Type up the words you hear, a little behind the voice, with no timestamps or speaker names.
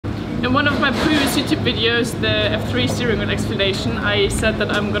In one of my previous YouTube videos, the F3 steering wheel explanation, I said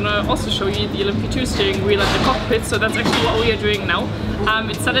that I'm gonna also show you the LMP2 steering wheel at the cockpit, so that's actually what we are doing now.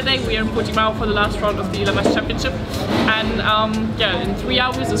 It's Saturday, we are in Portimao for the last round of the ELMS championship, and yeah, in 3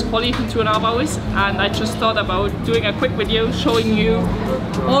 hours is quali, in 2.5 hours, and I just thought about doing a quick video showing you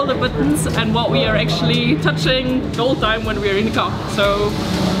all the buttons and what we are actually touching the whole time when we are in the car. So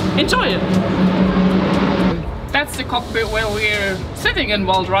enjoy it! That's the cockpit where we're sitting in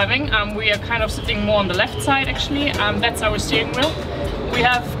while driving. We are kind of sitting more on the left side actually. That's our steering wheel. We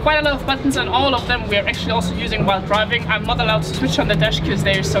have quite a lot of buttons, and all of them we are actually also using while driving. I'm not allowed to switch on the dash because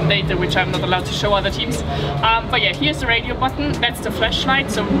there's some data which I'm not allowed to show other teams. But yeah, here's the radio button. That's the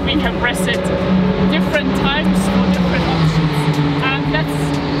flashlight, so we can press it different times for different options. That's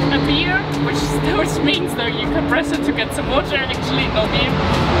a beer, which means that you can press it to get some water. Actually, no beer.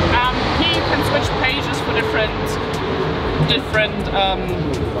 Here you can switch pages for different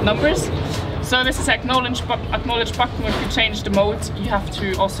numbers. So this is acknowledge button. If you change the mode, you have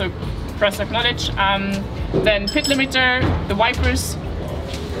to also press acknowledge. Then pit limiter, the wipers,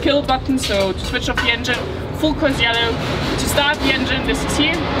 kill button, so to switch off the engine, full course yellow, to start the engine, this is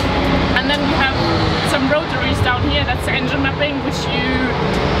here. And then we have some rotaries down here, that's the engine mapping, which you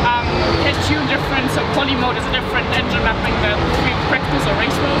can tune different. So quali mode is a different engine mapping than practice or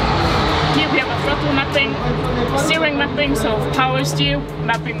race mode. Here we have a throttle mapping, steering mapping, so power steer.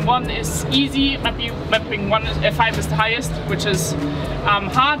 Mapping 1 is easy, mapping 5 is the highest, which is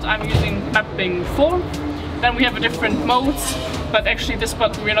hard. I'm using mapping 4. Then we have a different modes, but actually this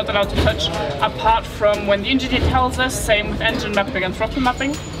button we're not allowed to touch apart from when the engineer tells us, same with engine mapping and throttle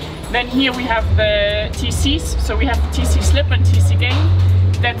mapping. Then here we have the TCs, so we have TC slip and TC gain.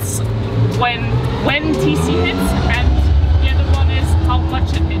 That's when TC hits, and the other one is how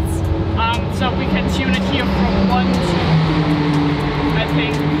much it hits. So we can tune it here from 1 to, I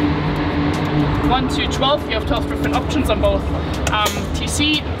think, 1 to 12. You have 12 different options on both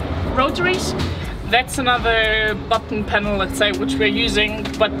TC rotaries. That's another button panel, let's say, which we're using,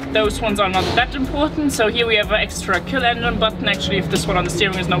 but those ones are not that important. So here we have an extra kill engine button. Actually, if this one on the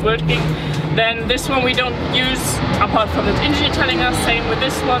steering is not working, then this one we don't use, apart from the engineer telling us. Same with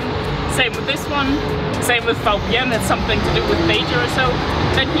this one, same with this one, same with VPN, it's something to do with data or so.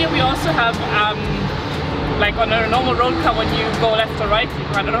 Then here we also have, like on a normal road car when you go left or right,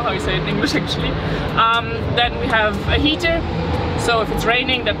 I don't know how you say it in English actually, then we have a heater. So if it's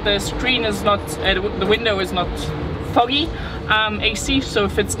raining, that the screen is not, the window is not foggy. AC, so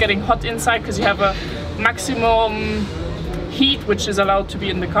if it's getting hot inside, because you have a maximum heat which is allowed to be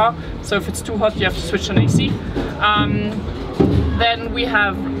in the car. So if it's too hot, you have to switch on AC. Then we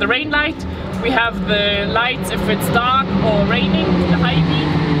have the rain light. We have the lights if it's dark or raining, the high beam.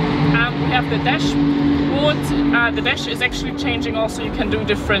 We have the dashboard. The dash is actually changing also. You can do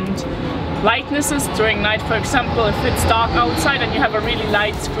different lightnesses during night. For example, if it's dark outside and you have a really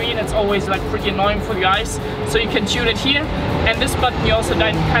light screen, it's always like pretty annoying for your eyes. So you can tune it here. And this button you also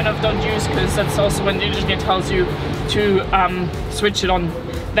kind of don't use, because that's also when the engineer tells you to switch it on.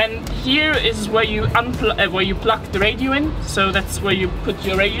 Then here is where you plug the radio in, so that's where you put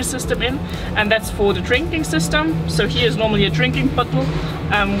your radio system in, and that's for the drinking system. So here is normally a drinking bottle,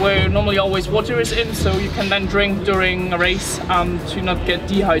 where normally always water is in, so you can then drink during a race to not get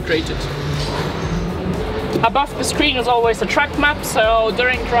dehydrated. Above the screen is always a track map, so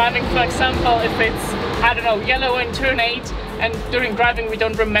during driving, for example, if it's, I don't know, yellow in turn 8, and during driving we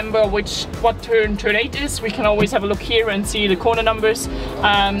don't remember what turn 8 is, we can always have a look here and see the corner numbers.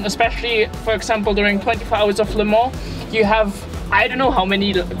 Especially, for example, during 24 hours of Le Mans, you have, I don't know how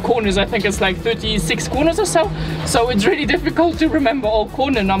many corners, I think it's like 36 corners or so. So it's really difficult to remember all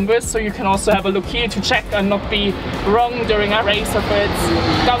corner numbers, so you can also have a look here to check and not be wrong during a race if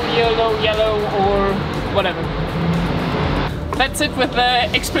it's down yellow or whatever. That's it with the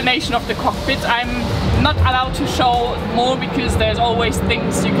explanation of the cockpit. I'm not allowed to show more because there's always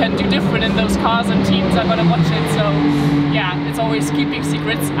things you can do different in those cars, and teams are gonna watch it, so yeah, it's always keeping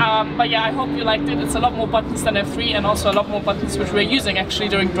secrets. But yeah, I hope you liked it. It's a lot more buttons than F3, and also a lot more buttons which we're using actually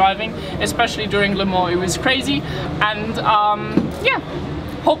during driving, especially during Le Mans. It was crazy, and yeah,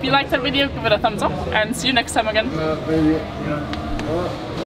 hope you liked that video. Give it a thumbs up and see you next time again.